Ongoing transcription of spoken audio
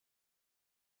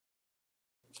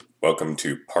Welcome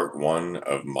to part one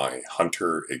of my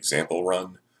Hunter example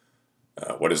run.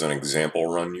 What is an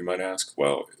example run, you might ask?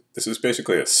 Well, this is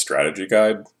basically a strategy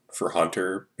guide for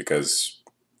Hunter because,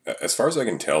 as far as I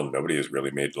can tell, nobody has really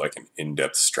made like an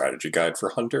in-depth strategy guide for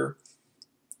Hunter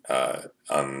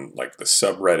on like the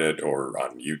subreddit or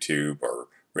on YouTube or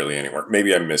really anywhere.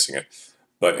 Maybe I'm missing it.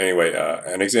 But anyway,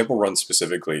 an example run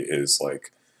specifically is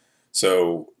like,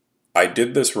 so I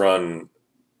did this run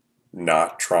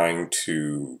not trying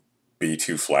to be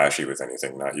too flashy with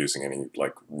anything, not using any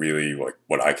like really like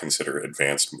what I consider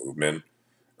advanced movement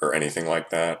or anything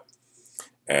like that,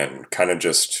 and kind of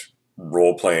just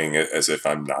role playing it as if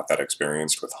I'm not that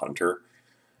experienced with Hunter,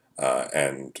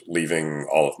 and leaving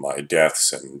all of my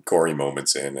deaths and gory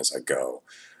moments in as I go,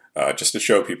 just to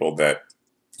show people that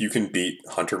you can beat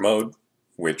Hunter mode,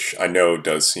 which I know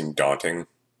does seem daunting,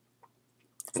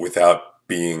 without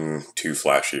being too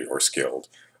flashy or skilled,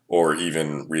 or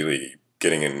even really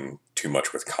getting in too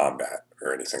much with combat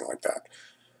or anything like that.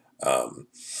 Um,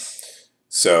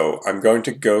 so I'm going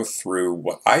to go through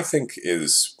what I think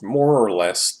is more or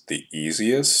less the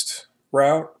easiest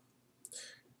route.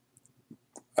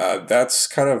 That's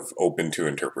kind of open to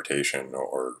interpretation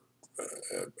or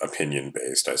opinion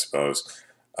based, I suppose.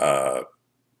 Uh,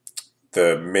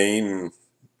 the main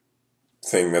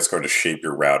thing that's going to shape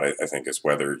your route, I think, is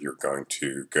whether you're going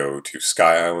to go to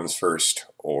Sky Islands first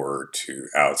or to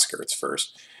Outskirts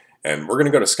first. And we're going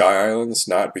to go to Sky Islands,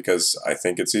 not because I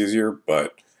think it's easier,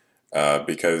 but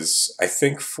because I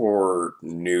think for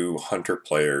new Hunter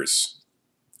players,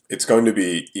 it's going to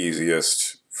be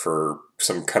easiest for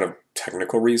some kind of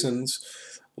technical reasons.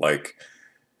 Like,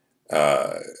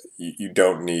 you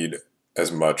don't need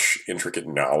as much intricate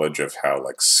knowledge of how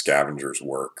like scavengers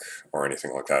work or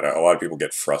anything like that. A lot of people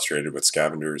get frustrated with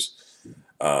scavengers,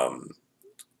 um,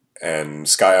 and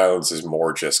Sky Islands is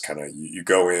more just kind of you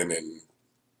go in and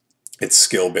it's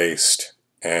skill based,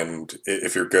 and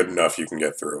if you're good enough, you can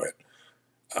get through it.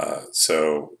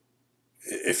 So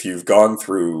if you've gone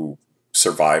through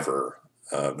Survivor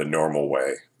the normal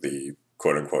way, the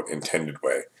quote unquote intended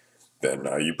way, then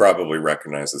you probably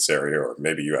recognize this area, or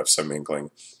maybe you have some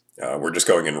inkling. We're just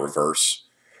going in reverse.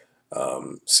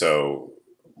 So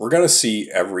we're going to see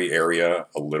every area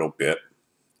a little bit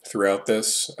throughout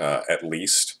this, at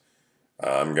least.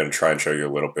 I'm going to try and show you a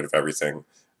little bit of everything.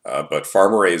 But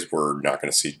farm arrays we're not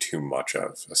going to see too much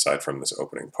of, aside from this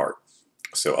opening part.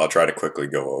 So I'll try to quickly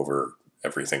go over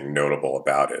everything notable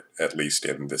about it, at least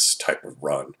in this type of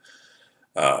run.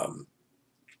 Um,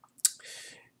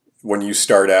 when you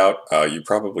start out, you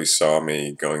probably saw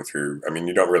me going through. I mean,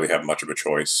 you don't really have much of a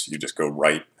choice. You just go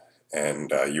right,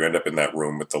 and you end up in that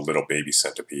room with the little baby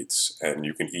centipedes, and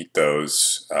you can eat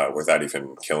those without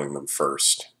even killing them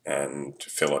first, and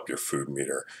fill up your food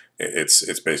meter.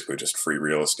 It's basically just free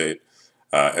real estate,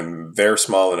 and they're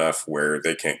small enough where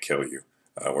they can't kill you.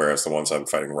 Whereas the ones I'm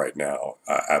fighting right now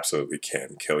absolutely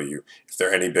can kill you. If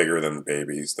they're any bigger than the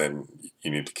babies, then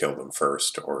you need to kill them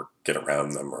first, or get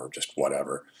around them, or just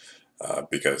whatever,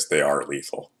 because they are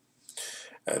lethal.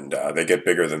 And they get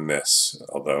bigger than this,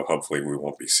 although hopefully we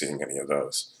won't be seeing any of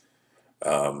those.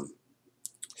 Um,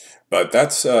 but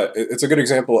it's a good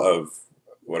example of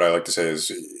what I like to say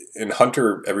is, in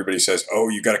Hunter, everybody says, "Oh,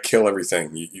 you got to kill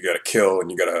everything. You got to kill,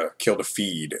 and you got to kill to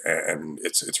feed, and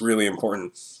it's really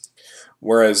important."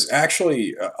 Whereas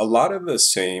actually, a lot of the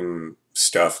same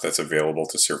stuff that's available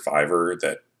to Survivor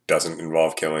that doesn't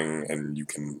involve killing and you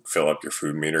can fill up your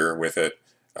food meter with it,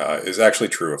 is actually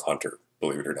true of Hunter,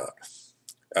 believe it or not.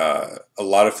 A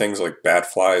lot of things like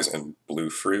bat flies and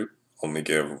blue fruit only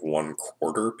give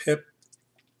 1/4 pip.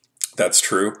 That's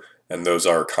true, and those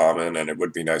are common, and it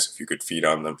would be nice if you could feed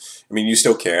on them. I mean, you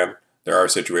still can. There are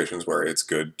situations where it's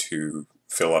good to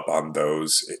fill up on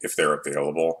those if they're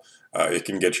available. It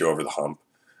can get you over the hump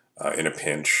in a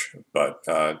pinch, but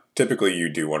typically you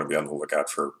do want to be on the lookout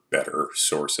for better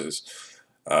sources.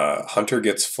 Hunter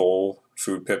gets full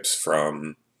food pips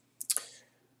from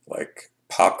like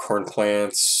popcorn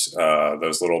plants,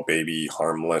 those little baby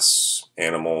harmless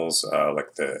animals,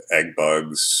 like the egg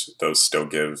bugs. Those still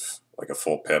give like a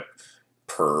full pip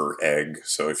per egg,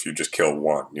 so if you just kill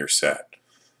one, you're set.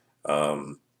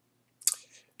 Um,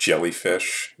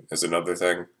 Jellyfish is another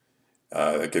thing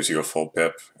that gives you a full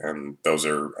pip, and those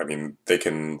are, I mean, they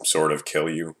can sort of kill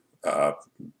you, uh,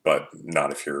 but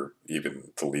not if you're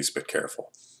even the least bit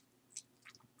careful.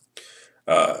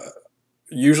 Uh,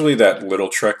 Usually that little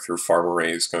trek through farm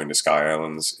arrays going to Sky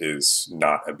Islands is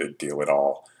not a big deal at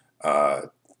all. Uh,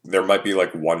 there might be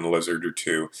like one lizard or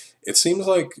two. It seems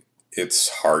like it's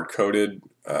hard-coded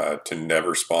to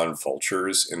never spawn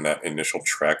vultures in that initial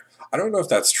trek. I don't know if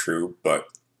that's true, but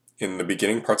in the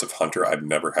beginning parts of Hunter, I've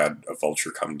never had a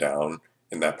vulture come down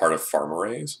in that part of farm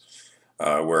arrays.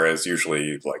 Whereas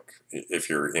usually, like, if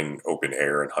you're in open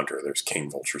air in Hunter, there's king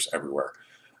vultures everywhere.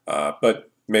 But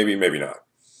maybe, maybe not.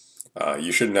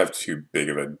 You shouldn't have too big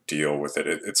of a deal with it.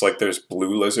 It's like there's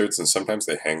blue lizards, and sometimes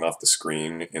they hang off the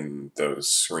screen in those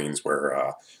screens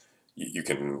where you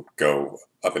can go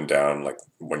up and down, like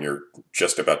when you're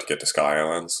just about to get to Sky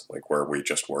Islands, like where we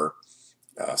just were.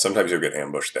 Sometimes you'll get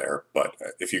ambushed there, but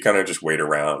if you kind of just wait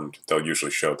around, they'll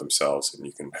usually show themselves and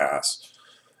you can pass.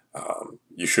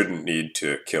 You shouldn't need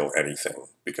to kill anything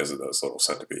because of those little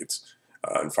centipedes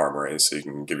and farm arrays, so you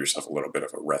can give yourself a little bit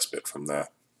of a respite from that.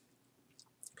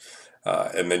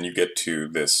 And then you get to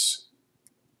this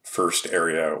first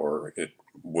area, or it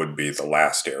would be the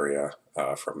last area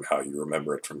from how you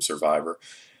remember it from Survivor.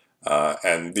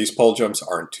 And these pole jumps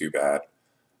aren't too bad.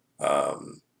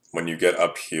 When you get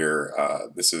up here,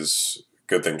 this is a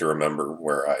good thing to remember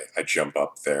where I jump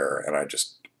up there and I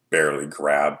just barely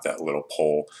grab that little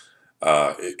pole.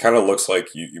 It kind of looks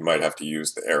like you might have to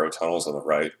use the arrow tunnels on the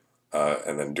right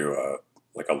and then do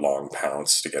a long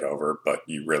pounce to get over, but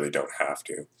you really don't have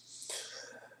to.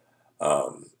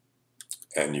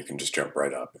 And you can just jump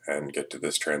right up and get to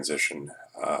this transition.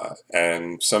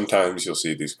 And sometimes you'll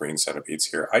see these green centipedes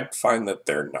here. I find that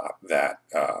they're not that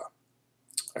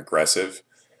aggressive.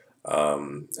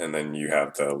 And then you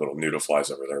have the little noodle flies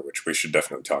over there, which we should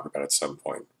definitely talk about at some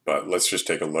point. But let's just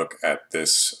take a look at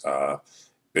this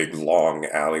big long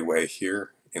alleyway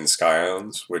here in Sky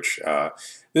Islands, which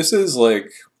this is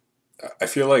like, I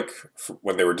feel like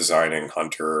when they were designing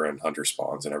Hunter and Hunter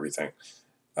spawns and everything,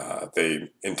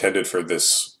 they intended for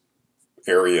this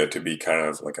area to be kind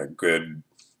of like a good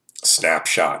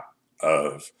snapshot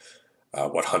of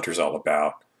what Hunter's all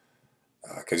about.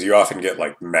 Because you often get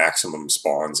like maximum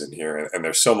spawns in here, and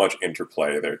there's so much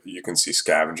interplay. There, you can see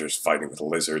scavengers fighting with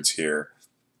lizards here.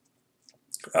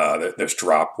 There's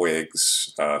drop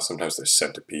wigs. Sometimes there's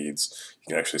centipedes.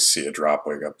 You can actually see a drop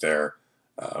wig up there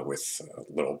with a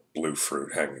little blue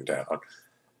fruit hanging down.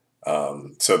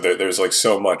 So there's like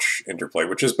so much interplay,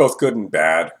 which is both good and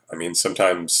bad. I mean,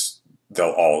 sometimes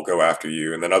they'll all go after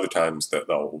you, and then other times that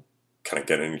they'll kind of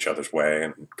get in each other's way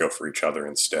and go for each other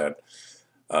instead.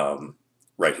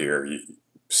 Right here, you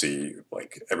see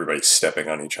like everybody stepping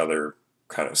on each other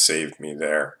kind of saved me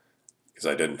there because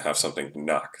I didn't have something to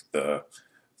knock the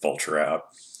vulture out.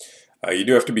 You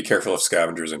do have to be careful of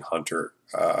scavengers in Hunter.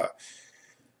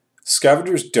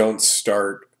 Scavengers don't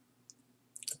start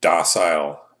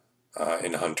docile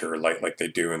in Hunter like they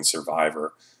do in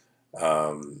Survivor,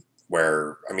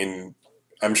 where, I mean,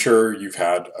 I'm sure you've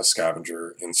had a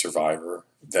scavenger in Survivor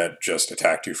that just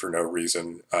attacked you for no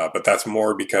reason, but that's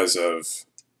more because of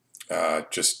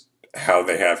just how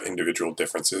they have individual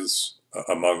differences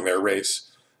among their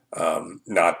race,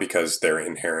 not because they're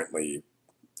inherently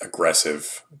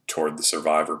aggressive toward the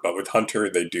Survivor. But with Hunter,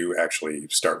 they do actually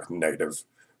start with negative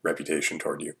reputation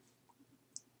toward you.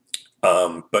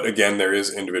 But again, there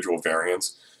is individual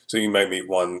variance. So you might meet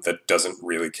one that doesn't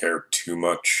really care too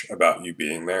much about you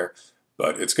being there,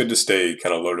 but it's good to stay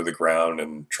kind of low to the ground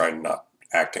and try not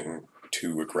acting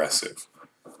too aggressive.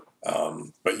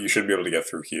 But you should be able to get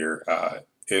through here.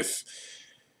 If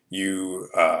you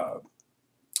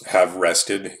have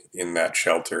rested in that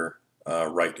shelter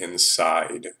right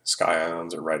inside Sky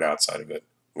Islands or right outside of it,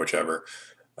 whichever,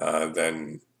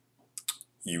 then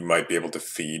you might be able to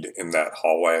feed in that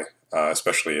hallway,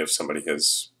 especially if somebody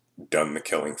has done the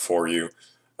killing for you.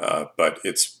 But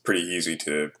it's pretty easy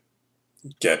to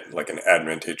get like an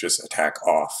advantageous attack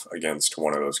off against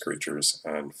one of those creatures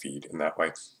and feed in that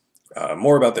way.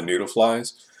 More about the noodle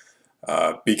flies.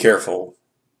 Be careful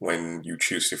when you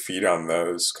choose to feed on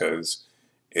those, because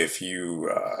if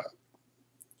you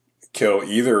kill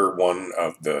either one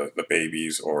of the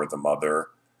babies or the mother,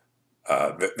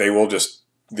 they will just,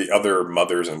 the other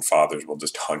mothers and fathers will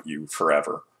just hunt you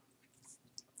forever.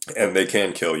 And they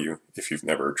can kill you if you've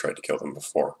never tried to kill them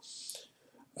before.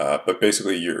 But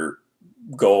basically your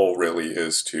goal really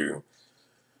is to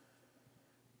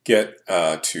get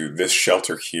to this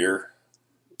shelter here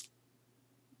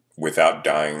without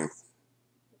dying,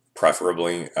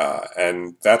 preferably.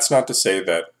 And that's not to say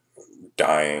that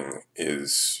dying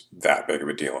is that big of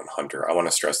a deal in Hunter. I want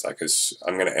to stress that because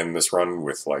I'm going to end this run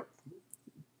with like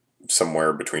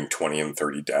somewhere between 20 and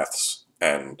 30 deaths.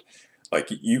 And like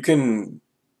you can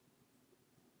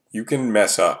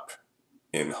mess up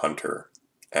in Hunter,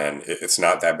 and it's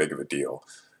not that big of a deal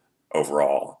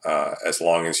overall, as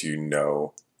long as you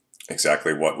know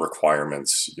exactly what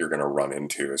requirements you're going to run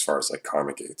into as far as like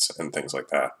karma gates and things like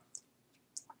that.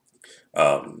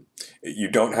 You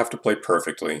don't have to play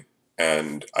perfectly,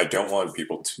 and I don't want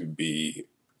people to be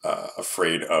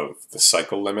afraid of the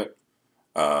cycle limit,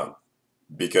 uh,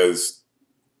 because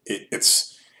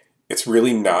it's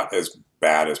really not as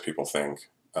bad as people think.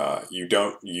 You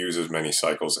don't use as many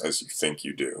cycles as you think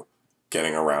you do,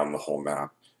 getting around the whole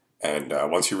map. And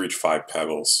once you reach 5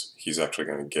 pebbles, he's actually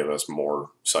going to give us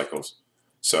more cycles.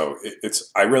 So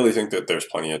it's. I really think that there's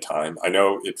plenty of time. I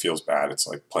know it feels bad. It's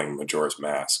like playing Majora's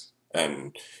Mask,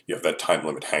 and you have that time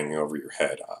limit hanging over your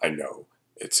head. I know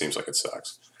it seems like it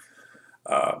sucks,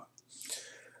 uh,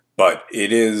 but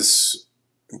it is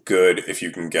good if you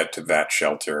can get to that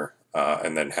shelter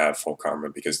and then have full karma,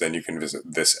 because then you can visit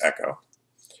this Echo,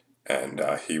 and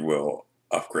he will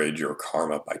upgrade your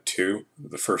karma by 2.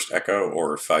 The first Echo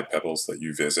or 5 pebbles that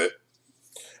you visit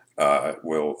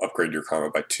will upgrade your karma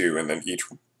by 2, and then each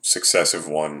successive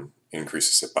one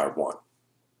increases it by 1.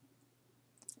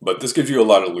 But this gives you a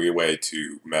lot of leeway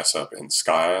to mess up in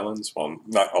Sky Islands. Well,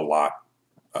 not a lot.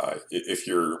 If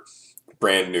you're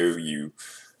brand new, you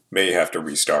may have to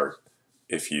restart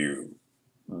if you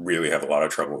really have a lot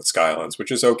of trouble with Sky Islands,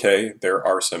 which is okay. There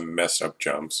are some messed up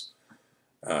jumps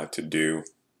to do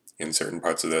in certain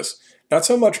parts of this. Not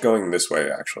so much going this way,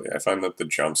 actually. I find that the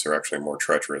jumps are actually more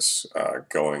treacherous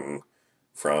going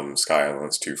from Sky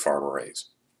Islands to Farm-a-Rays.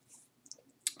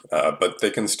 But they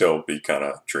can still be kind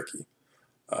of tricky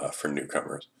for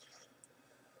newcomers.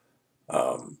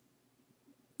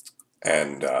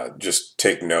 And just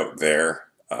take note there,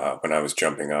 when I was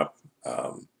jumping up,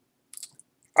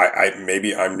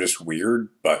 maybe I'm just weird,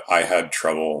 but I had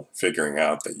trouble figuring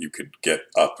out that you could get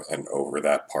up and over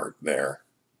that part there.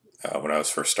 When I was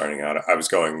first starting out, I was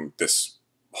going this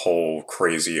whole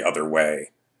crazy other way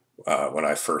when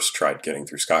I first tried getting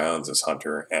through Sky Islands as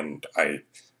Hunter, and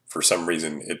for some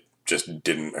reason, it just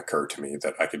didn't occur to me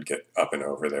that I could get up and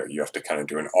over there. You have to kind of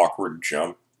do an awkward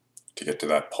jump to get to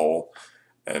that pole,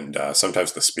 and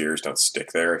sometimes the spears don't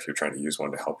stick there if you're trying to use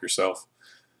one to help yourself.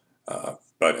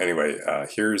 But anyway,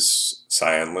 here's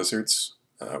cyan lizards,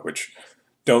 which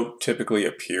don't typically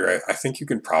appear. I think you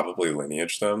can probably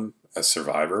lineage them as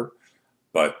Survivor,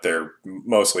 but they're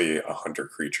mostly a hunter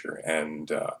creature.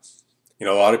 And, a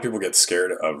lot of people get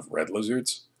scared of red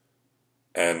lizards.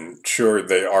 And sure,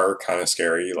 they are kind of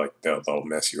scary. Like, they'll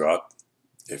mess you up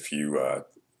if you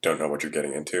don't know what you're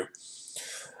getting into.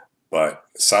 But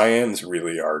cyans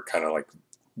really are kind of like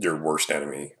your worst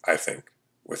enemy, I think,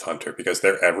 with Hunter, because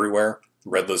they're everywhere.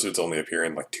 Red lizards only appear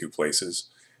in like 2 places,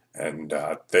 and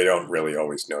they don't really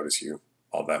always notice you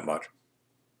all that much.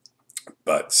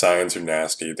 But cyans are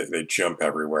nasty. They jump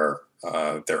everywhere.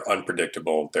 They're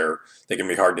unpredictable. They can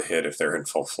be hard to hit if they're in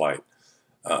full flight.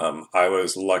 I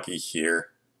was lucky here,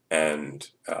 and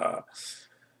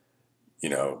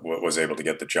was able to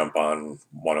get the jump on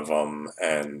one of them,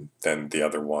 and then the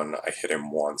other one, I hit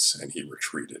him once, and he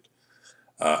retreated.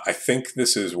 I think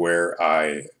this is where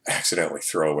I accidentally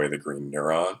throw away the green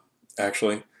neuron,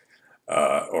 actually,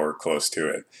 or close to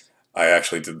it. I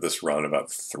actually did this run about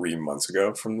 3 months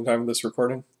ago from the time of this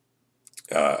recording.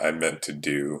 I meant to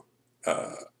do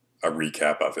a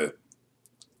recap of it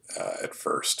at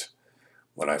first,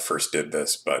 when I first did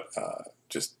this, but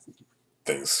just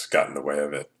things got in the way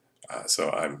of it. So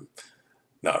I'm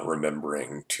not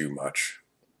remembering too much.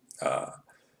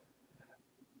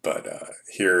 But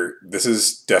here, this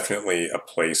is definitely a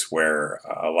place where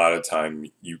a lot of time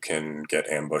you can get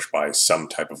ambushed by some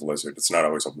type of lizard. It's not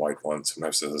always a white one.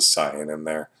 Sometimes there's a cyan in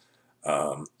there.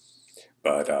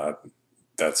 But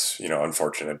that's,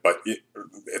 unfortunate. But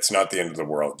it's not the end of the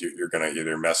world. You're going to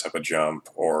either mess up a jump,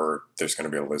 or there's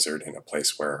going to be a lizard in a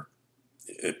place where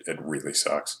it really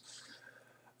sucks.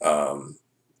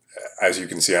 As you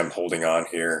can see, I'm holding on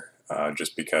here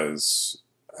just because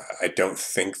I don't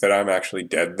think that I'm actually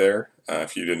dead there.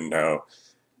 If you didn't know,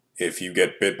 if you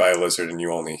get bit by a lizard and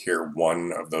you only hear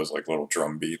one of those like little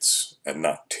drum beats and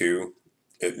not 2,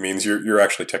 it means you're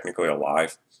actually technically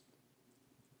alive.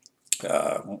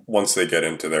 Once they get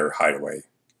into their hideaway,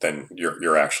 then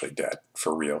you're actually dead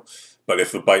for real. But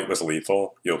if the bite was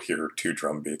lethal, you'll hear 2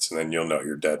 drum beats, and then you'll know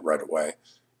you're dead right away,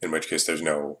 in which case there's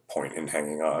no point in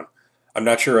hanging on. I'm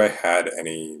not sure I had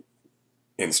any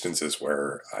instances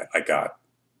where I got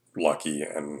lucky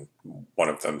and one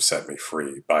of them set me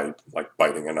free by like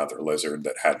biting another lizard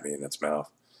that had me in its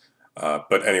mouth.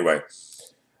 But anyway,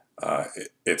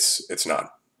 it's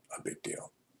not a big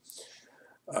deal.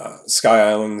 Sky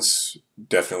Islands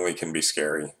definitely can be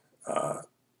scary.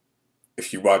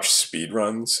 If you watch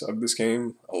speedruns of this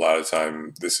game, a lot of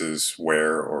time this is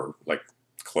where, or like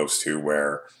close to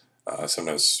where,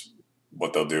 sometimes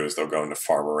what they'll do is they'll go into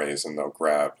Farm-a-Rays and they'll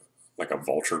grab like a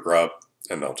vulture grub,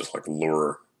 and they'll just like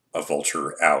lure a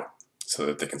vulture out so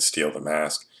that they can steal the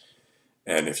mask.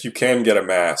 And if you can get a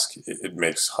mask, it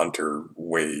makes Hunter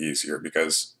way easier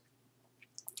because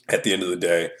at the end of the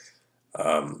day,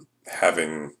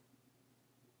 having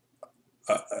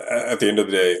at the end of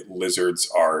the day,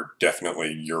 lizards are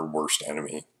definitely your worst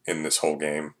enemy in this whole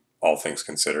game, all things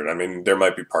considered. I mean, there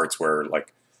might be parts where,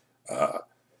 like, uh,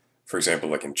 for example,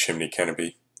 like in Chimney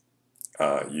Canopy,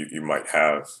 you might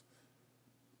have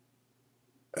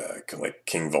like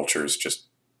king vultures just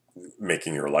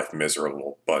making your life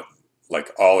miserable. But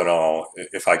like all in all,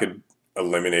 if I could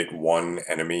eliminate one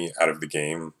enemy out of the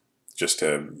game just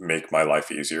to make my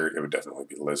life easier, it would definitely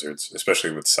be lizards,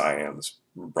 especially with cyans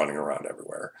running around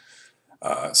everywhere.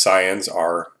 Cyans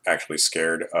are actually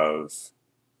scared of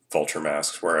vulture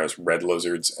masks, whereas red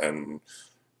lizards and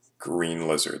green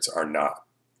lizards are not.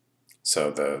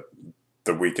 So the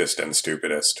weakest and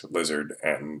stupidest lizard,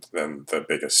 and then the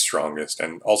biggest, strongest,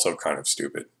 and also kind of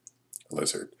stupid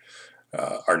lizard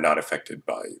are not affected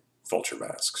by vulture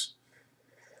masks.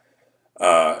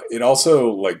 It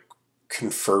also like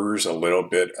confers a little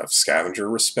bit of scavenger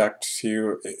respect to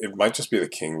you. It might just be the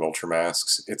king vulture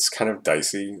masks. It's kind of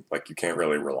dicey. Like you can't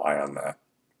really rely on that.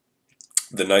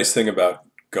 The nice thing about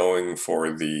going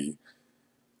for the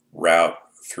route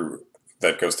through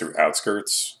that goes through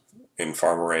outskirts in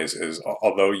farm arrays is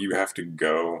although you have to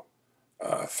go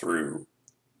through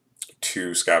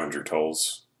two scavenger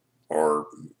tolls or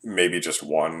maybe just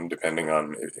one depending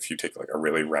on if you take like a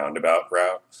really roundabout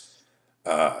route,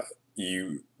 uh,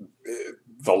 you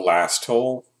the last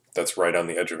toll that's right on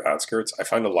the edge of outskirts, I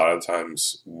find a lot of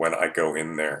times when I go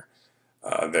in there,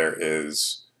 there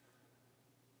is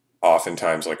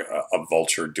oftentimes like a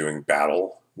vulture doing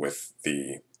battle with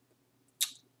the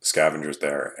scavengers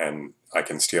there, and I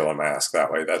can steal a mask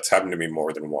that way. That's happened to me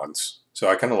more than once. So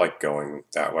I kind of like going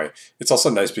that way. It's also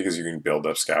nice because you can build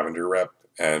up scavenger rep,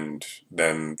 and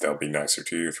then they'll be nicer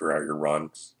to you throughout your run,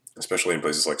 especially in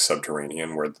places like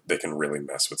Subterranean where they can really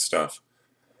mess with stuff.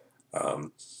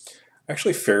 Um, I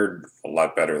actually fared a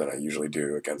lot better than I usually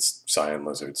do against cyan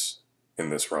lizards in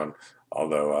this run,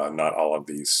 although not all of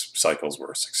these cycles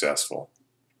were successful.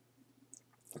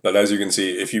 But as you can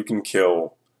see, if you can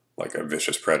kill like a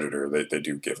vicious predator, they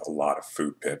do give a lot of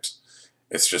food pips.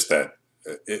 It's just that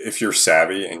if you're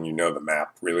savvy and you know the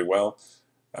map really well,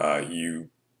 you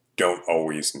don't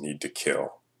always need to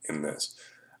kill in this.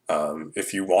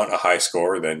 If you want a high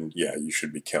score, then yeah, you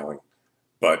should be killing.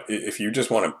 But if you just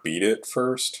want to beat it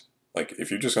first, like if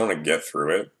you just want to get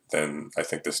through it, then I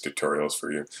think this tutorial is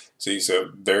for you. See, so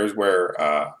there's where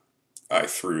I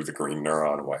threw the green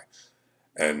neuron away.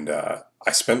 And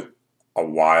I spent a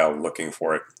while looking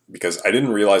for it because I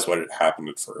didn't realize what had happened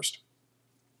at first.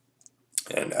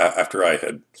 And after I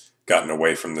had gotten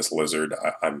away from this lizard,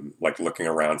 I'm like looking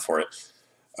around for it.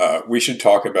 We should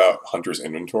talk about Hunter's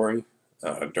inventory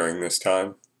during this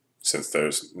time, since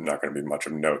there's not going to be much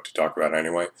of note to talk about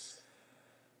anyway.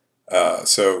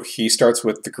 So he starts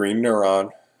with the green neuron,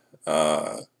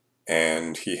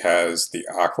 and he has the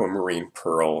aquamarine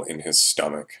pearl in his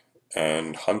stomach.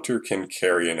 And Hunter can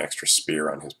carry an extra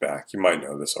spear on his back. You might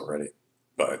know this already,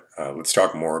 but let's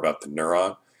talk more about the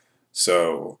neuron.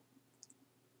 So,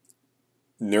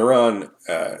 the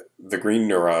green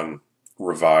neuron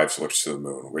revives Looks to the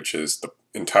Moon, which is the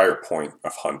entire point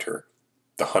of Hunter.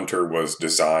 The Hunter was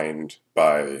designed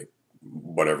by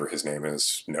whatever his name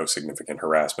is, No Significant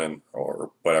Harassment,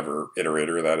 or whatever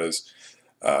iterator that is,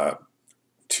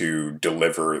 to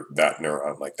deliver that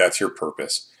neuron. Like, that's your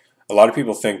purpose. A lot of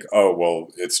people think, oh,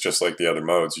 well, it's just like the other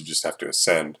modes, you just have to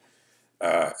ascend.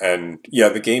 And yeah,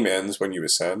 the game ends when you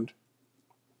ascend,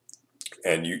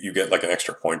 and you get like an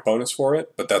extra point bonus for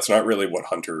it, but that's not really what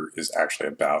Hunter is actually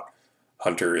about.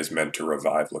 Hunter is meant to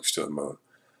revive Looks to the Moon.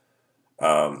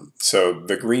 So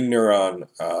the green neuron,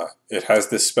 it has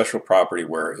this special property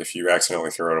where if you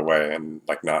accidentally throw it away and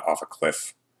like not off a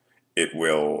cliff, it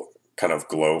will kind of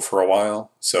glow for a while.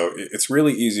 So it's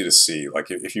really easy to see. Like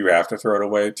if you have to throw it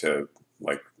away to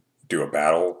like do a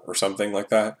battle or something like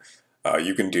that,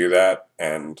 you can do that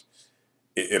and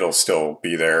it'll still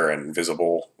be there and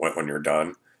visible when you're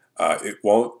done. It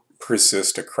won't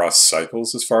persist across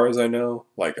cycles as far as I know.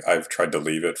 Like I've tried to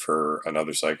leave it for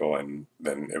another cycle and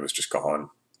then it was just gone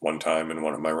one time in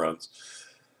one of my runs.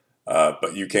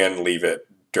 But you can leave it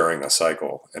during a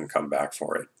cycle and come back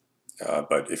for it.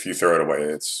 But if you throw it away,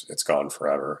 it's gone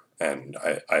forever, and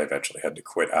I eventually had to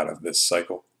quit out of this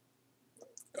cycle.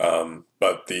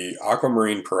 But the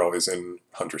aquamarine pearl is in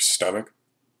Hunter's stomach,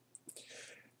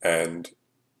 and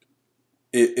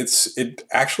it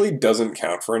actually doesn't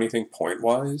count for anything point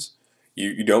wise.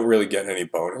 You don't really get any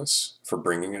bonus for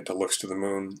bringing it to Looks to the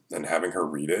Moon and having her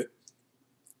read it.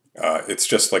 It's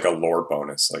just like a lore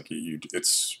bonus. Like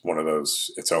it's one of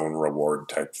those its own reward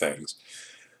type things.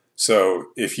 So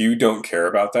if you don't care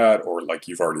about that, or like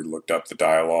you've already looked up the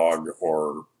dialogue,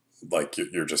 or like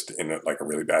you're just in like a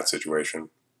really bad situation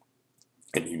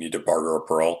and you need to barter a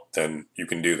pearl, then you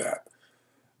can do that.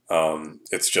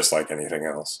 It's just like anything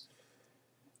else.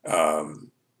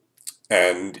 Um,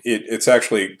 and it's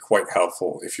actually quite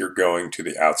helpful if you're going to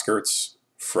the outskirts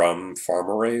from farm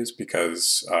arrays,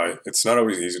 because it's not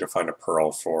always easy to find a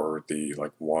pearl for the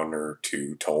like one or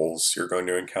two tolls you're going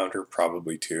to encounter,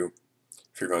 probably two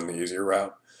if you're going the easier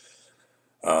route.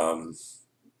 Um,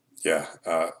 yeah,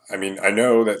 I mean, I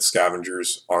know that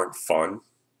scavengers aren't fun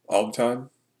all the time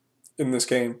in this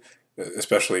game,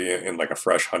 especially in like a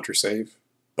fresh hunter save,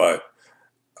 but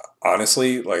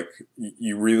honestly, like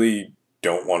you really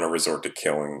don't want to resort to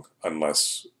killing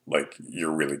unless like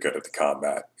you're really good at the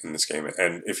combat in this game.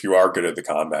 And if you are good at the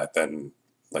combat, then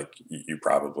like you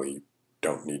probably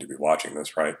don't need to be watching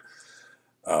this, right?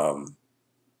 Um,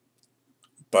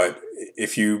 but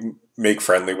if you make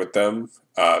friendly with them,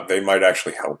 they might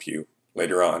actually help you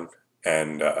later on.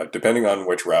 And depending on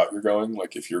which route you're going,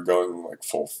 like if you're going like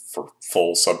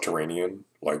full subterranean,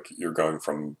 like you're going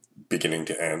from beginning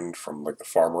to end from like the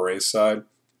farm arrays side,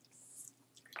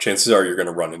 chances are you're going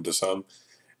to run into some.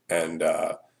 And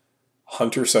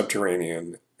Hunter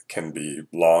Subterranean can be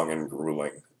long and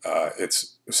grueling.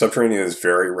 It's Subterranean is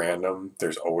very random.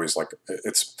 There's always like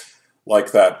it's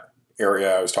like that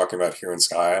area I was talking about here in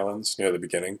Sky Islands near the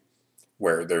beginning,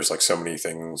 where there's like so many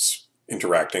things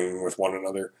interacting with one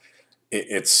another.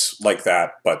 It's like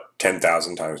that, but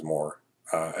 10,000 times more,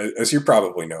 as you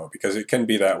probably know, because it can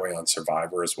be that way on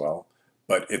Survivor as well.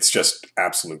 But it's just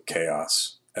absolute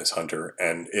chaos as Hunter.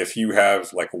 And if you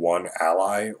have like one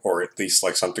ally, or at least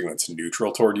like something that's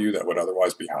neutral toward you that would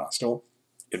otherwise be hostile,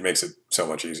 it makes it so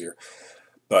much easier.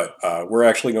 But we're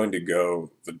actually going to go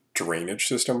the drainage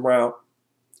system route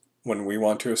when we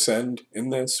want to ascend in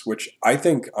this, which I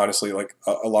think honestly, like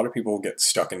a lot of people get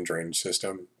stuck in drainage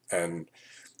system and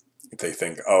they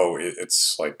think, oh,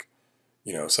 it's like,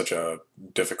 such a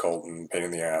difficult and pain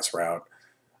in the ass route.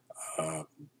 Uh,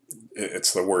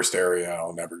 it's the worst area.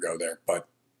 I'll never go there. But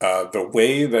the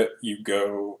way that you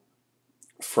go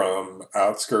from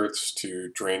outskirts to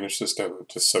drainage system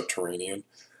to subterranean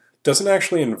doesn't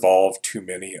actually involve too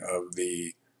many of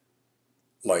the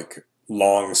like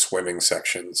long swimming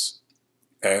sections.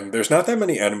 And there's not that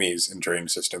many enemies in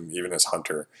drainage system, even as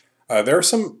Hunter. There are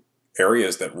some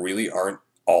areas that really aren't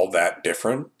all that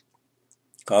different,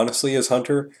 honestly, as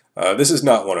Hunter. This is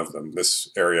not one of them. This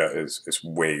area is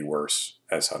way worse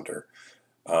as Hunter.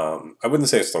 I wouldn't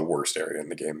say it's the worst area in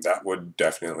the game. That would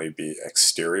definitely be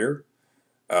exterior.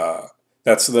 Uh,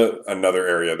 that's the another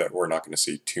area that we're not going to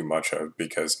see too much of,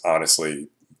 because honestly,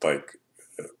 like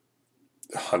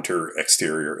Hunter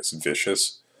exterior is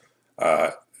vicious.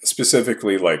 Uh,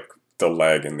 Specifically, like the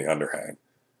leg and the underhang.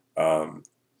 Um,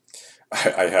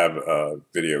 I have a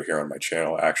video here on my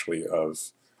channel actually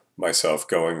of myself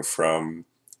going from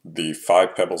the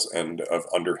Five Pebbles end of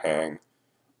underhang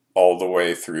all the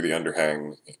way through the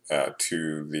underhang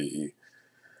to the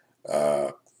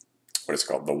what is it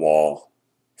called, the wall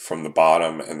from the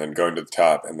bottom, and then going to the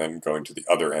top, and then going to the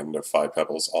other end of Five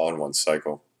Pebbles, all in one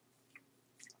cycle.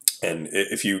 And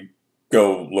if you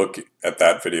go look at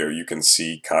that video, you can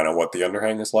see kind of what the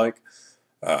underhang is like.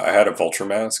 I had a vulture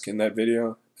mask in that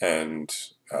video, and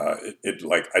it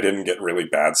like I didn't get really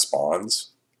bad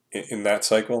spawns in that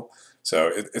cycle,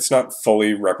 so it's not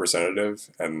fully representative.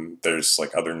 And there's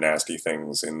like other nasty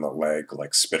things in the leg,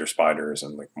 like spitter spiders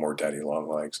and like more daddy long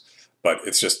legs. But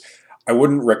it's just I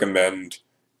wouldn't recommend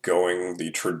going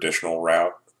the traditional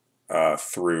route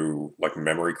through like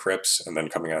memory crypts and then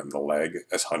coming out in the leg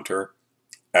as Hunter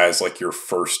as like your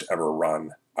first ever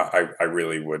run. I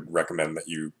really would recommend that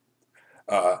you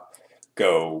uh,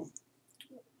 go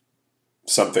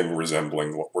something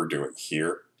resembling what we're doing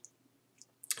here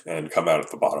and come out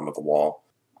at the bottom of the wall.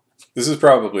 This is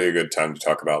probably a good time to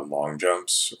talk about long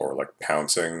jumps, or like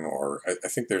pouncing, or I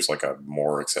think there's like a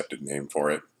more accepted name for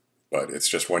it, but it's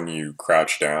just when you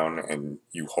crouch down and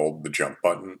you hold the jump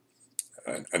button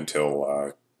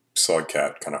until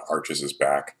Slugcat kind of arches his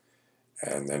back,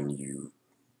 and then you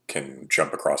can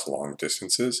jump across long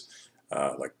distances,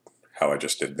 like how I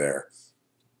just did there.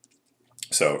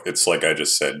 So it's like I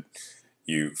just said,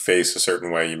 you face a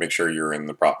certain way, you make sure you're in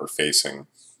the proper facing,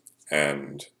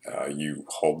 and you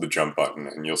hold the jump button,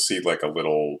 and you'll see like a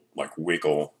little like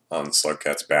wiggle on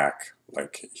Slugcat's back,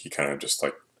 like he kind of just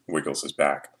like wiggles his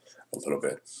back a little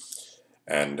bit.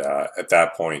 And at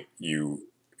that point, you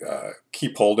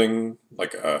keep holding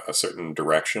like a certain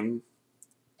direction,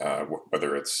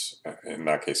 whether it's, in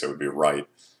that case, it would be right,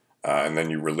 and then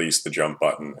you release the jump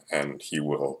button, and he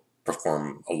will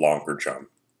perform a longer jump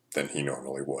than he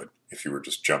normally would if you were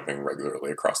just jumping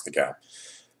regularly across the gap.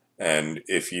 And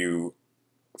if you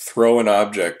throw an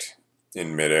object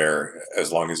in midair,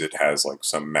 as long as it has like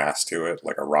some mass to it,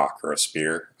 like a rock or a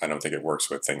spear, I don't think it works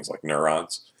with things like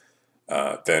neurons,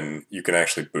 then you can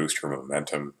actually boost your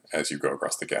momentum as you go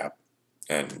across the gap.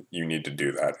 And you need to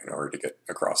do that in order to get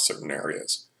across certain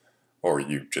areas. Or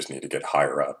you just need to get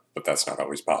higher up, but that's not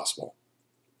always possible.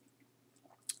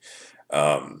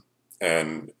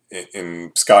 And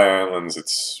in Sky Islands,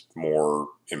 it's more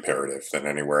imperative than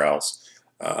anywhere else.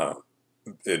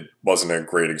 It wasn't a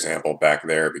great example back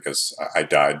there because I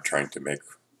died trying to make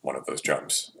one of those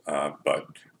jumps, but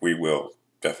we will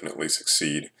definitely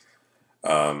succeed.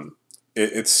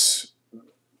 It's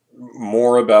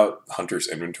more about Hunter's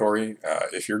inventory.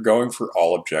 If you're going for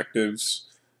all objectives,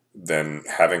 then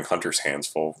having Hunter's hands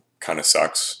full kind of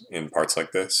sucks in parts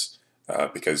like this,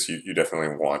 because you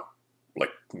definitely want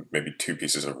like maybe 2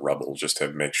 pieces of rubble just to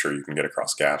make sure you can get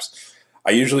across gaps.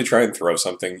 I usually try and throw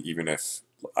something even if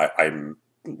I'm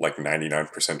like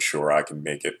 99% sure I can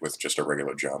make it with just a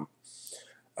regular jump.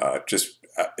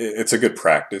 It's a good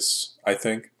practice, I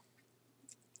think.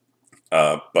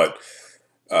 But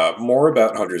more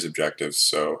about Hunter's objectives.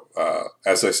 So,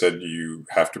 as I said, you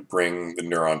have to bring the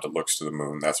neuron that looks to the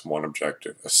moon. That's one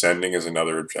objective. Ascending is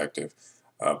another objective.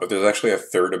 But there's actually a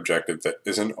third objective that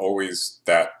isn't always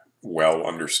that well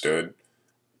understood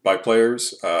by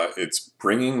players. It's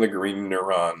bringing the green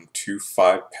neuron to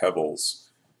 5 pebbles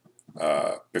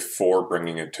before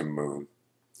bringing it to moon.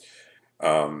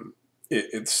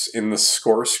 It's in the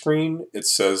score screen. It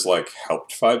says like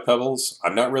helped 5 pebbles.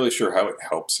 I'm not really sure how it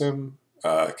helps him,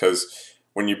 because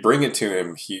when you bring it to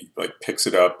him, he like picks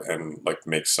it up and like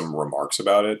makes some remarks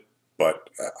about it.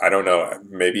 But I don't know.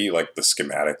 Maybe like the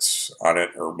schematics on it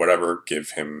or whatever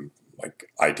give him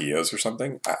like ideas or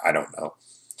something. I don't know.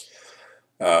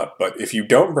 But if you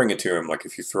don't bring it to him, like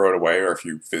if you throw it away or if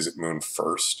you visit Moon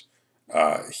first,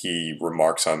 he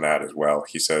remarks on that as well.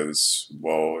 He says,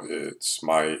 well, it's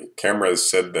my camera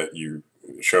said that you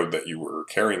showed that you were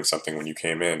carrying something when you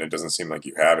came in. It doesn't seem like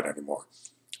you have it anymore.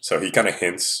 So he kind of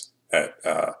hints at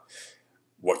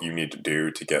what you need to do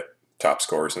to get top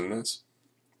scores in this.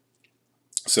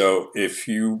 So if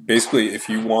you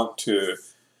want to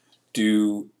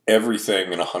do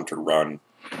everything in a Hunter run,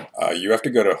 you have to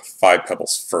go to 5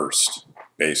 pebbles first,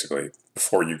 basically,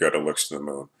 before you go to Looks to the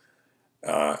Moon.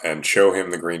 And show him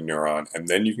the green neuron, and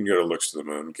then you can go to Looks to the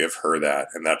Moon, give her that,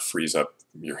 and that frees up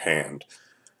your hand.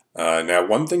 Now,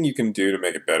 one thing you can do to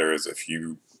make it better is if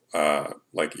you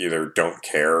like either don't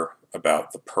care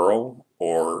about the pearl,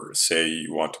 or say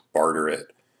you want to barter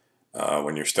it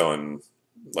when you're still in,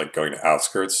 like going to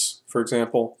Outskirts, for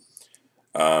example,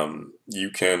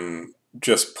 you can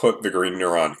just put the green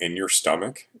neuron in your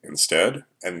stomach instead,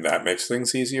 and that makes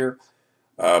things easier.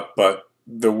 But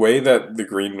the way that the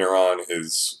green neuron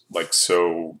is like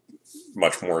so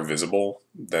much more visible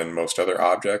than most other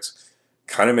objects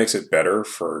kind of makes it better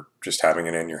for just having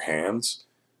it in your hands.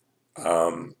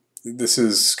 This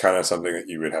is kind of something that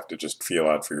you would have to just feel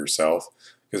out for yourself,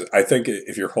 because I think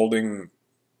if you're holding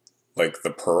like the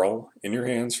pearl in your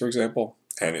hands, for example,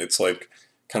 and it's like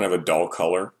kind of a dull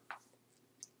color,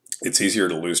 it's easier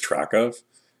to lose track of.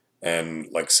 And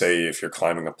like say if you're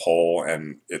climbing a pole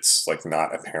and it's like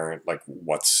not apparent like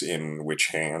what's in which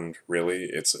hand, really,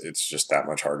 it's just that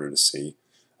much harder to see,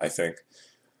 I think.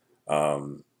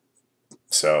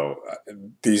 So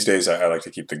these days I like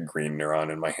to keep the green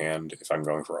neuron in my hand if I'm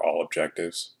going for all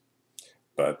objectives,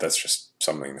 but that's just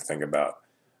something to think about.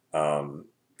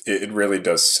 It really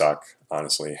does suck,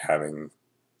 honestly, having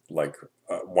like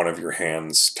one of your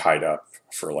hands tied up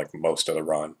for like most of the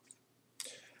run.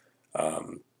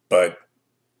 But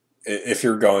if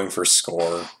you're going for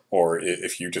score, or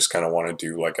if you just kind of want to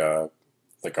do like a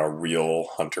real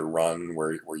Hunter run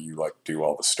where you like do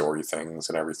all the story things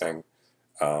and everything,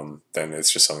 then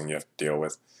it's just something you have to deal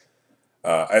with.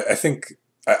 I think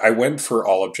I went for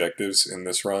all objectives in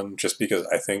this run just because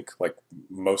I think like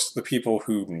most of the people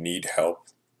who need help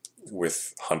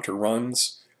with Hunter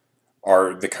runs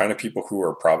are the kind of people who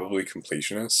are probably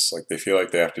completionists. Like they feel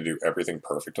like they have to do everything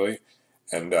perfectly,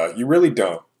 and you really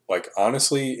don't. Like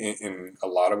honestly, in a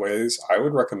lot of ways, I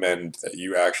would recommend that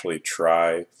you actually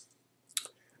try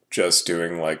just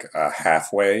doing like a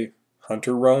halfway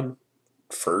Hunter run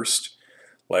first.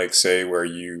 Like say where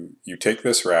you take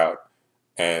this route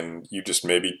and you just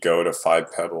maybe go to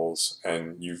 5 pebbles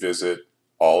and you visit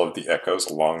all of the echoes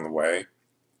along the way.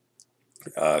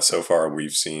 So far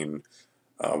we've seen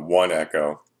 1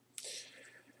 echo,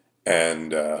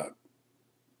 and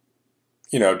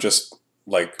just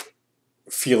like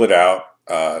feel it out.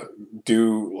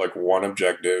 Do like one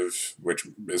objective, which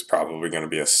is probably going to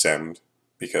be ascend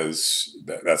because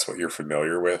that's what you're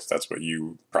familiar with. That's what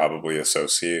you probably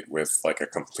associate with like a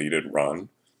completed run.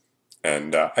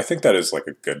 And I think that is like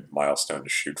a good milestone to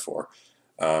shoot for.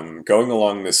 Going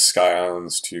along this Sky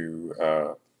Islands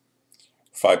to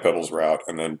Five Pebbles route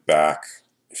and then back,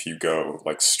 if you go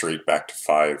like straight back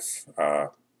to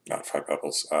not Five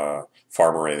Pebbles,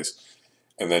 Farmerays,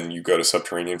 and then you go to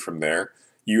Subterranean from there,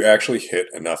 you actually hit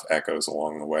enough echoes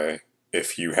along the way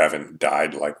if you haven't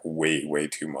died like way, way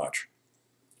too much.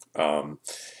 Um,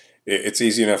 it's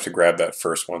easy enough to grab that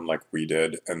first one like we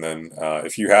did, and then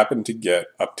if you happen to get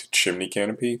up to Chimney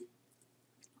Canopy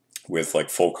with like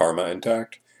full karma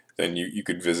intact, then you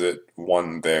could visit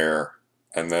one there,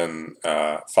 and then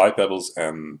Five Pebbles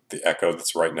and the Echo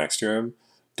that's right next to him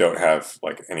don't have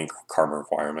like any karma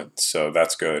requirements, so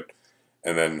that's good.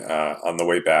 And then on the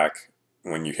way back,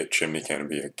 when you hit Chimney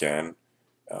Canopy again,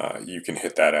 you can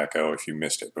hit that Echo if you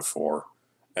missed it before,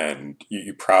 and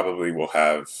you probably will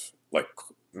have like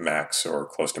max or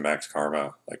close to max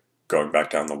karma, like going back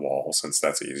down the wall, since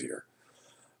that's easier.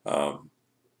 Um,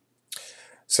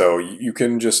 so you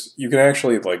can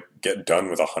actually like get done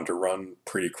with a hunter run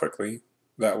pretty quickly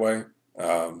that way,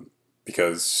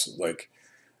 because like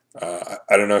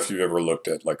I don't know if you've ever looked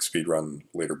at like speedrun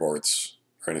leaderboards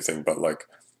or anything, but like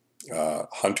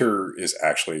Hunter is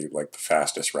actually like the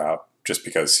fastest route just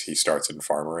because he starts in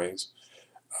farm arrays.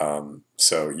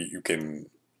 So you can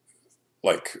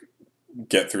like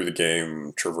get through the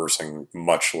game traversing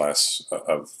much less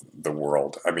of the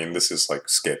world. I mean, this is like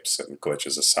skips and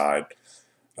glitches aside,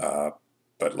 uh,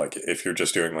 but like if you're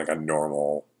just doing like a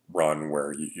normal run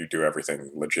where you do everything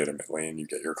legitimately and you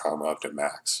get your karma up to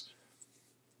max,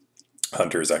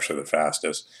 Hunter is actually the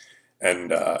fastest.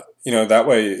 And that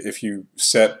way, if you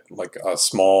set like a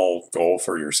small goal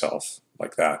for yourself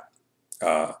like that,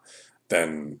 uh,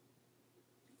 then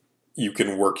you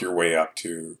can work your way up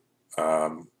to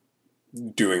um,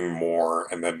 doing more,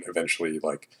 and then eventually,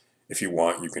 like if you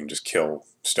want, you can just kill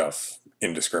stuff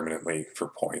indiscriminately for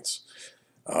points.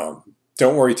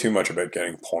 Don't worry too much about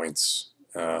getting points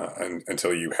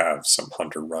until you have some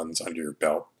hunter runs under your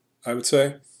belt, I would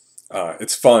say.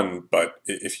 It's fun, but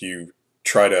if you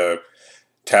try to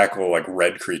tackle like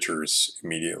red creatures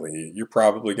immediately, you're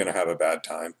probably going to have a bad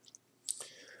time.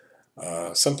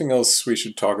 Something else we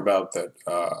should talk about that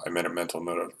I made a mental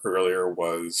note of earlier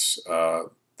was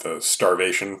the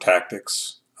starvation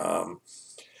tactics.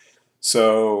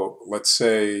 So let's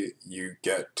say you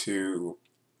get to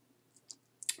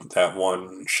that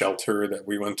one shelter that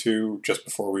we went to just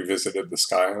before we visited the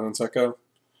Sky Islands Echo.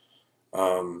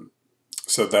 Um,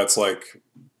 so that's like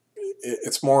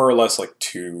it's more or less like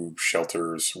two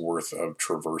shelters worth of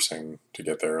traversing to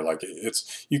get there. Like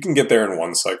it's you can get there in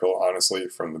one cycle, honestly,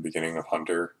 from the beginning of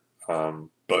Hunter.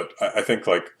 But I think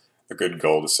like a good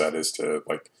goal to set is to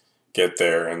like get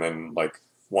there, and then like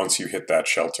once you hit that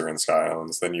shelter in Sky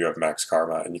Islands, then you have max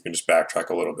karma, and you can just backtrack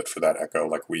a little bit for that echo,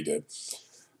 like we did.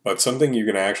 But something you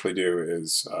can actually do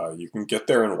is you can get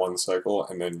there in one cycle,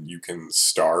 and then you can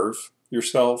starve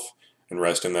yourself and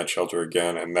rest in that shelter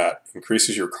again, and that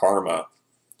increases your karma.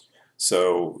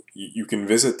 So you can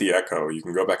visit the echo. You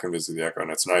can go back and visit the echo, and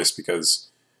it's nice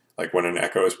because, like, when an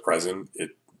echo is present,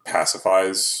 it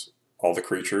pacifies all the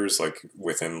creatures like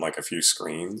within like a few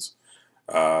screens.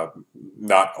 Uh,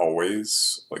 Not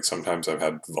always. Like sometimes I've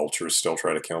had vultures still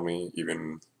try to kill me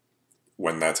even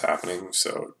when that's happening.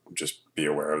 So just be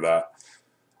aware of that.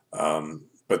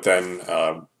 But then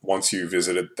once you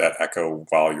visited that echo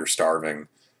while you're starving,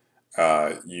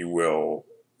 you will,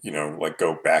 like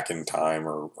go back in time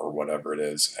or whatever it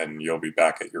is, and you'll be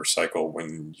back at your cycle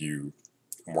when you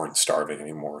weren't starving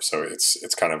anymore. So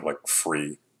it's kind of like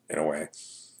free in a way.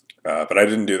 But I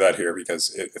didn't do that here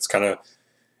because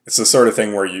it's the sort of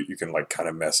thing where you can like kind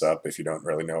of mess up if you don't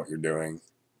really know what you're doing.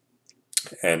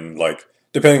 And like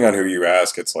depending on who you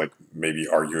ask, it's like maybe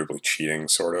arguably cheating,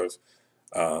 sort of.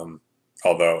 Um,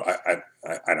 Although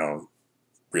I don't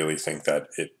really think that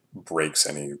it breaks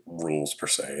any rules per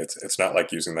se. It's not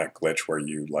like using that glitch where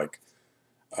you like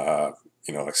uh,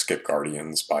 like skip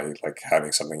guardians by like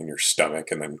having something in your stomach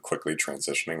and then quickly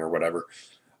transitioning or whatever.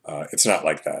 It's not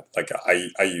like that. Like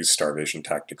I use starvation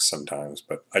tactics sometimes,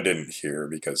 but I didn't here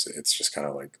because it's just kind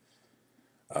of like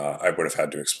I would have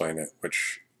had to explain it,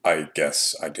 which I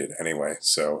guess I did anyway.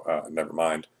 So never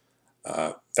mind.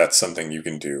 That's something you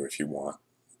can do if you want,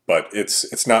 but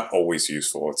it's not always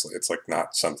useful. It's like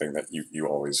not something that you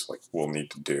always like will need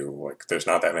to do. Like there's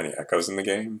not that many echoes in the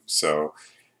game, so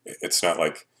it's not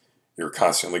like you're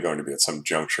constantly going to be at some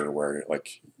juncture where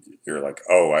like you're like,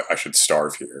 oh, I should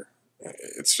starve here.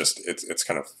 It's just it's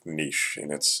kind of niche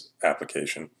in its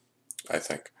application, I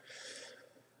think.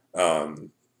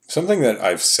 Something that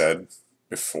I've said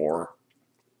before,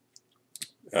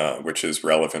 which is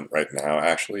relevant right now,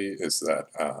 actually, is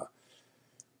that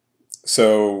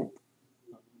so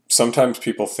sometimes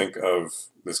people think of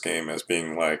this game as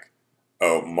being like,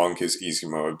 oh, Monk is easy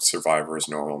mode, Survivor is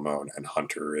normal mode, and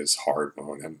Hunter is hard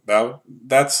mode, and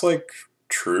that's like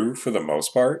true for the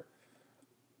most part.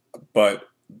 But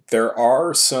there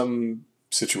are some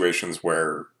situations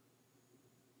where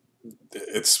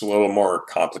it's a little more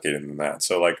complicated than that.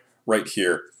 So, like right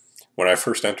here, when I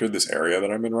first entered this area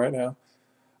that I'm in right now,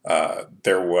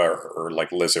 there were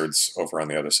like lizards over on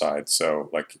the other side. So,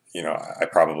 like, I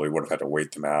probably would have had to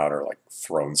wait them out or like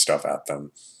thrown stuff at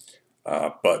them.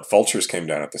 But vultures came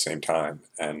down at the same time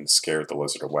and scared the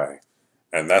lizard away.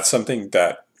 And that's something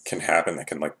that can happen that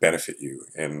can like benefit you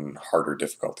in harder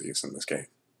difficulties in this game.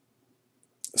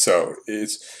 So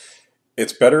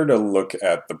it's better to look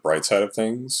at the bright side of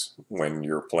things when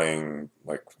you're playing,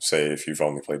 like, say, if you've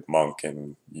only played Monk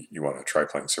and you want to try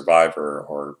playing Survivor,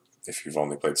 or if you've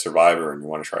only played Survivor and you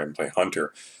want to try and play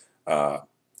Hunter. Uh,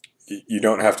 you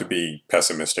don't have to be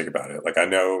pessimistic about it. Like, I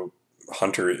know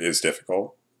Hunter is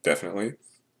difficult, definitely,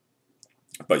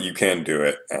 but you can do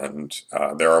it, and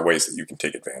there are ways that you can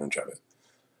take advantage of it.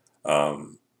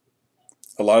 Um,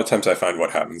 a lot of times I find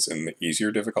what happens in the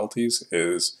easier difficulties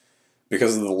is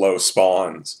because of the low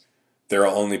spawns,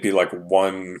 there'll only be like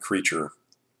one creature.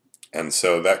 And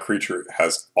so that creature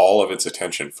has all of its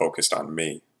attention focused on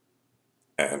me.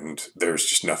 And there's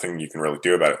just nothing you can really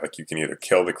do about it. Like, you can either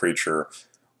kill the creature,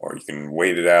 or you can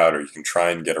wait it out, or you can try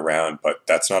and get around, but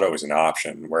that's not always an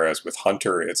option. Whereas with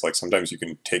Hunter, it's like sometimes you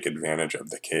can take advantage of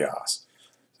the chaos.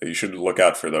 So you should look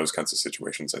out for those kinds of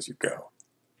situations as you go.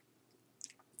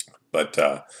 But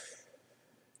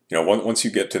once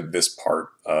you get to this part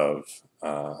of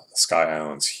Sky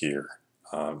Islands here,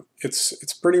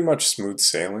 it's pretty much smooth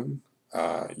sailing.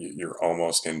 You're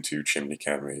almost into Chimney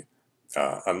Canopy,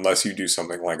 unless you do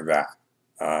something like that.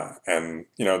 And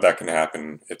that can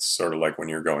happen. It's sort of like when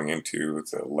you're going into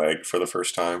the leg for the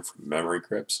first time from memory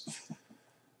crypts,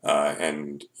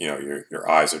 and your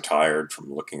eyes are tired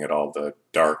from looking at all the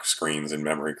dark screens in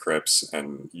memory crypts,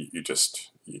 and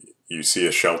you see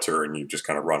a shelter and you just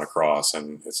kind of run across,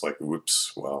 and it's like,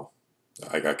 whoops, well,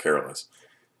 I got careless.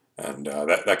 And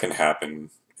that can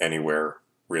happen anywhere,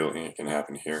 really. It can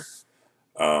happen here.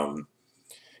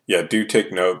 Yeah, do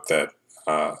take note that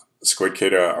Squid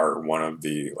Queda are one of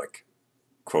the, like,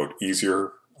 quote,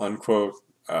 easier, unquote,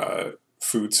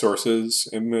 food sources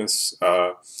in this.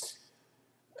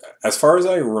 As far as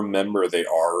I remember, they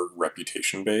are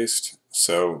reputation based.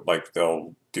 So, like,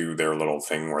 they'll do their little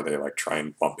thing where they, like, try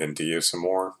and bump into you some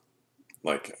more.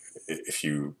 Like, if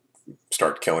you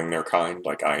start killing their kind,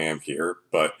 like I am here.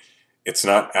 But it's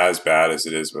not as bad as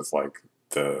it is with, like,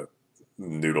 the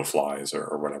noodle flies,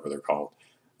 or whatever they're called.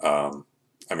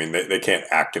 I mean, they can't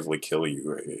actively kill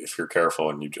you. If you're careful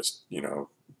and you just,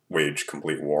 wage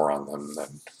complete war on them,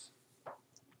 then,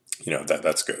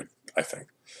 that's good, I think.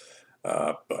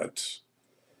 But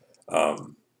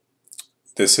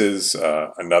this is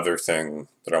another thing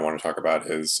that I want to talk about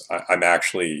is I'm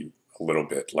actually a little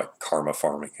bit like karma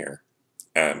farming here.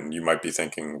 And you might be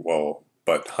thinking, well,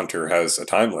 but Hunter has a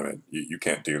time limit. You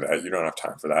can't do that. You don't have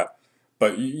time for that.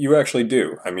 But you actually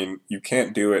do. I mean, you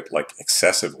can't do it like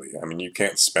excessively. I mean, you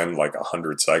can't spend like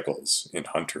 100 cycles in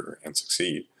Hunter and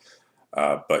succeed.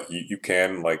 But you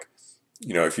can, like,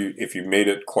 if you made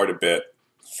it quite a bit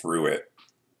through it,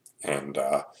 and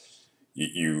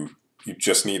you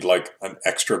just need like an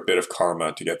extra bit of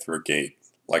karma to get through a gate,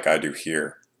 like I do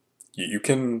here. You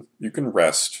can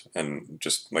rest and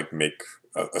just like make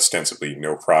ostensibly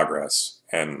no progress,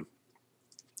 and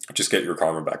just get your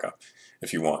karma back up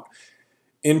if you want.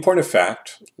 In point of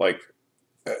fact, like,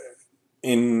 uh,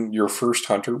 in your first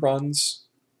Hunter runs,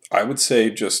 I would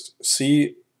say just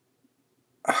see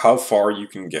how far you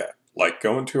can get. Like,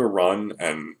 go into a run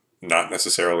and not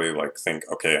necessarily like think,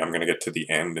 okay, I'm going to get to the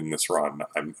end in this run.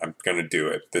 I'm going to do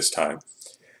it this time.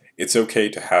 It's okay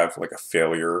to have like a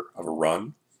failure of a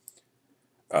run.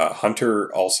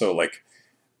 Hunter also, like,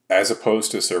 as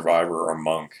opposed to Survivor or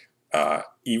Monk,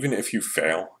 even if you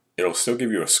fail, it'll still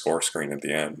give you a score screen at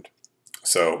the end.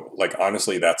 So, like,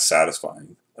 honestly, that's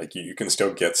satisfying. Like, you can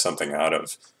still get something out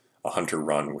of a Hunter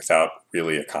run without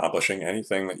really accomplishing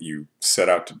anything that you set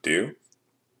out to do.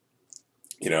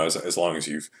 As long as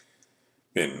you've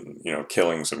been,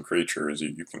 killing some creatures,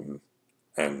 you can,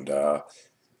 and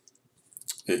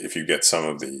if you get some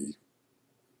of the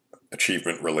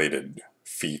achievement related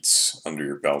feats under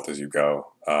your belt as you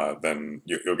go, then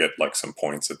you'll get like some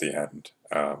points at the end,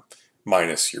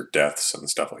 minus your deaths and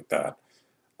stuff like that.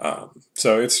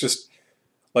 So it's just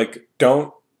like,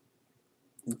 don't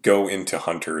go into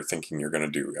Hunter thinking you're going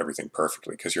to do everything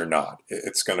perfectly, because you're not.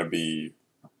 It's going to be,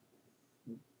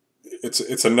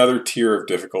 it's another tier of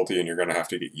difficulty, and you're going to have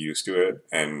to get used to it,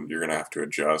 and you're going to have to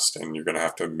adjust, and you're going to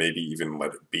have to maybe even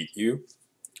let it beat you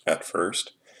at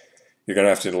first. You're going to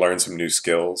have to learn some new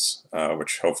skills,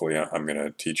 which hopefully I'm going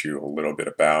to teach you a little bit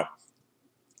about.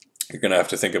 You're going to have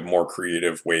to think of more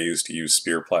creative ways to use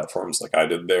spear platforms like I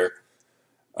did there.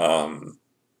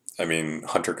 I mean,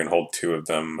 Hunter can hold 2 of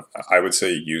them. I would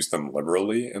say use them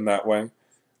liberally in that way.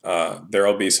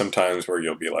 There'll be some times where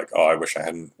you'll be like, oh, I wish I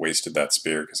hadn't wasted that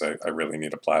spear because I really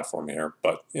need a platform here.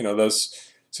 But, you know,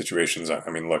 those situations, I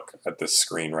mean, look at this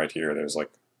screen right here. There's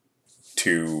like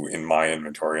 2 in my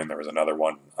inventory, and there was another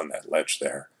one on that ledge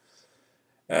there.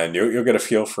 And you'll get a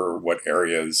feel for what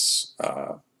areas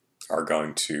are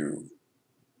going to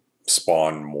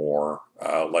spawn more.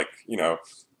 Like, you know,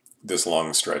 this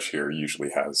long stretch here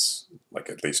usually has like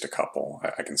at least a couple.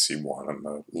 I can see one on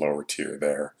the lower tier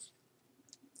there.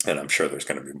 And I'm sure there's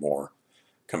going to be more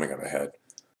coming up ahead.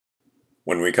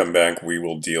 When we come back, we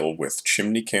will deal with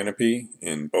Chimney Canopy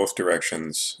in both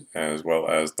directions, as well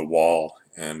as the wall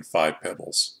and 5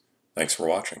 pebbles. Thanks for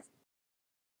watching.